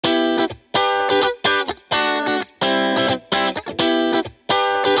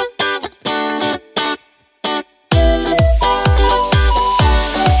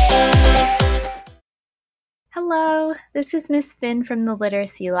This is Miss Finn from the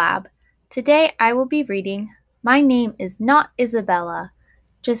Literacy Lab. Today I will be reading My Name is Not Isabella.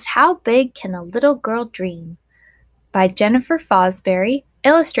 Just How Big Can a Little Girl Dream? By Jennifer Fosberry,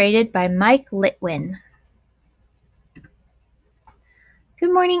 illustrated by Mike Litwin.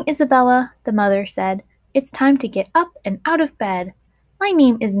 Good morning, Isabella, the mother said. It's time to get up and out of bed. My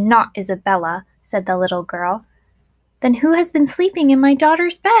name is not Isabella, said the little girl. Then who has been sleeping in my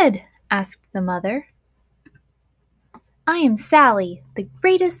daughter's bed? Asked the mother. I am Sally, the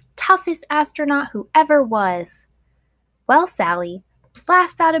greatest, toughest astronaut who ever was. Well, Sally,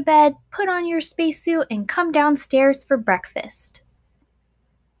 blast out of bed, put on your spacesuit, and come downstairs for breakfast.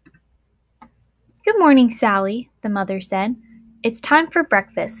 Good morning, Sally, the mother said. It's time for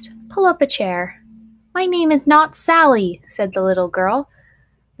breakfast. Pull up a chair. My name is not Sally, said the little girl.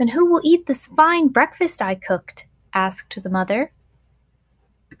 Then who will eat this fine breakfast I cooked? Asked the mother.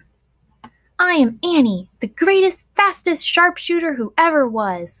 I am Annie, the greatest, fastest sharpshooter who ever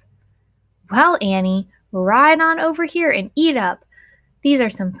was. Well, Annie, ride on over here and eat up. These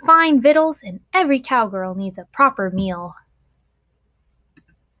are some fine victuals, and every cowgirl needs a proper meal.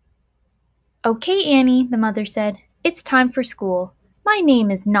 Okay, Annie, the mother said. It's time for school. My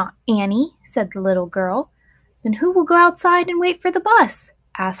name is not Annie, said the little girl. Then who will go outside and wait for the bus?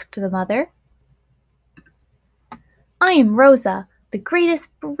 Asked the mother. I am Rosa, the greatest,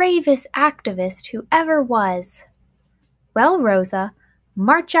 bravest activist who ever was. Well, Rosa,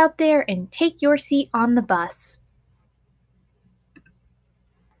 march out there and take your seat on the bus.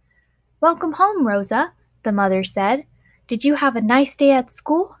 Welcome home, Rosa, the mother said. Did you have a nice day at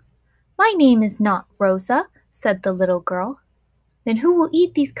school? My name is not Rosa, said the little girl. Then who will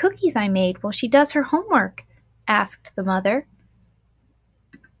eat these cookies I made while she does her homework? Asked the mother.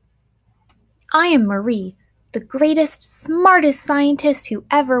 I am Marie, the greatest, smartest scientist who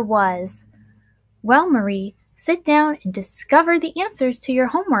ever was. Well, Marie, sit down and discover the answers to your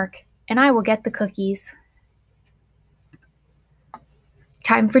homework, and I will get the cookies.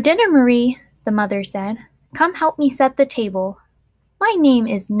 Time for dinner, Marie, the mother said. Come help me set the table. My name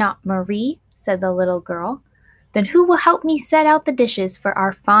is not Marie, said the little girl. Then who will help me set out the dishes for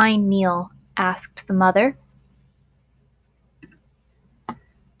our fine meal? Asked the mother.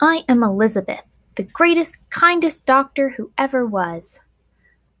 I am Elizabeth, the greatest, kindest doctor who ever was.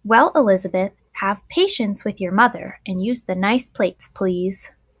 Well, Elizabeth, have patience with your mother and use the nice plates,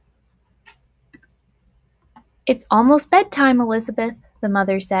 please. It's almost bedtime, Elizabeth, the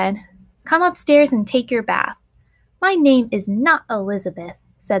mother said. Come upstairs and take your bath. My name is not Elizabeth,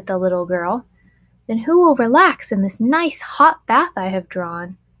 said the little girl. Then who will relax in this nice hot bath I have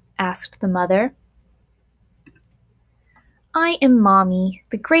drawn? Asked the mother. I am Mommy,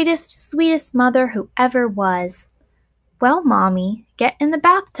 the greatest, sweetest mother who ever was. Well, Mommy, get in the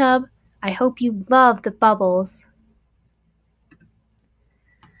bathtub. I hope you love the bubbles.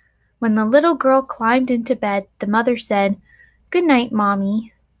 When the little girl climbed into bed, the mother said, Good night,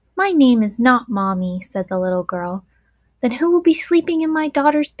 Mommy. My name is not Mommy, said the little girl. Then who will be sleeping in my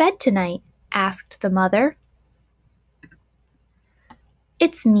daughter's bed tonight? Asked the mother.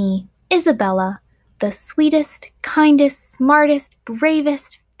 It's me, Isabella, the sweetest, kindest, smartest,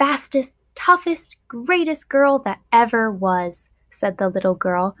 bravest, fastest, toughest, greatest girl that ever was, said the little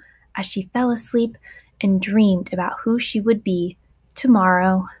girl as she fell asleep and dreamed about who she would be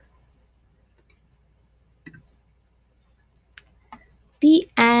tomorrow. The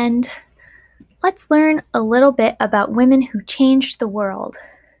end. Let's learn a little bit about women who changed the world.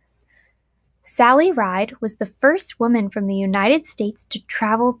 Sally Ride was the first woman from the United States to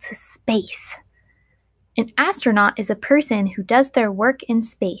travel to space. An astronaut is a person who does their work in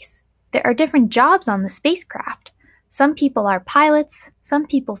space. There are different jobs on the spacecraft. Some people are pilots, some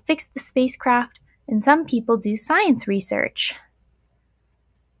people fix the spacecraft, and some people do science research.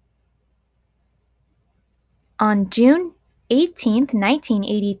 On June 18,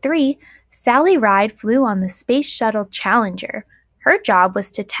 1983, Sally Ride flew on the Space Shuttle Challenger. Her job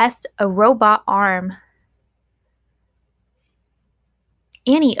was to test a robot arm.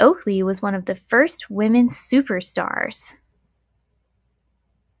 Annie Oakley was one of the first women superstars.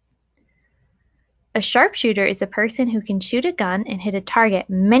 A sharpshooter is a person who can shoot a gun and hit a target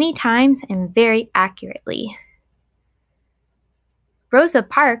many times and very accurately. Rosa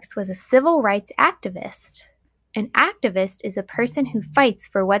Parks was a civil rights activist. An activist is a person who fights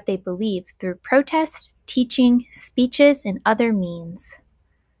for what they believe through protest, teaching, speeches, and other means.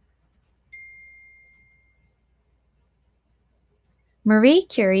 Marie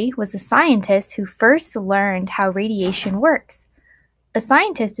Curie was a scientist who first learned how radiation works. A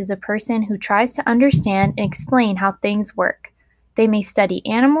scientist is a person who tries to understand and explain how things work. They may study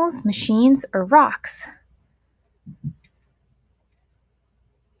animals, machines, or rocks.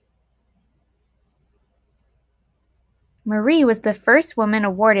 Marie was the first woman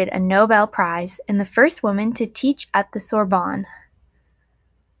awarded a Nobel Prize and the first woman to teach at the Sorbonne.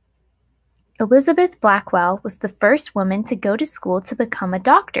 Elizabeth Blackwell was the first woman to go to school to become a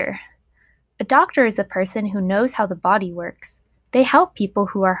doctor. A doctor is a person who knows how the body works. They help people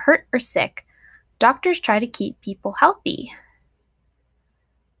who are hurt or sick. Doctors try to keep people healthy.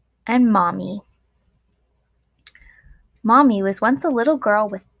 And Mommy. Mommy was once a little girl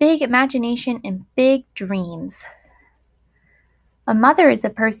with big imagination and big dreams. A mother is a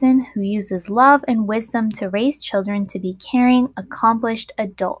person who uses love and wisdom to raise children to be caring, accomplished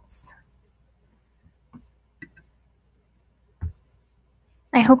adults.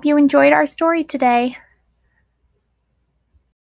 I hope you enjoyed our story today.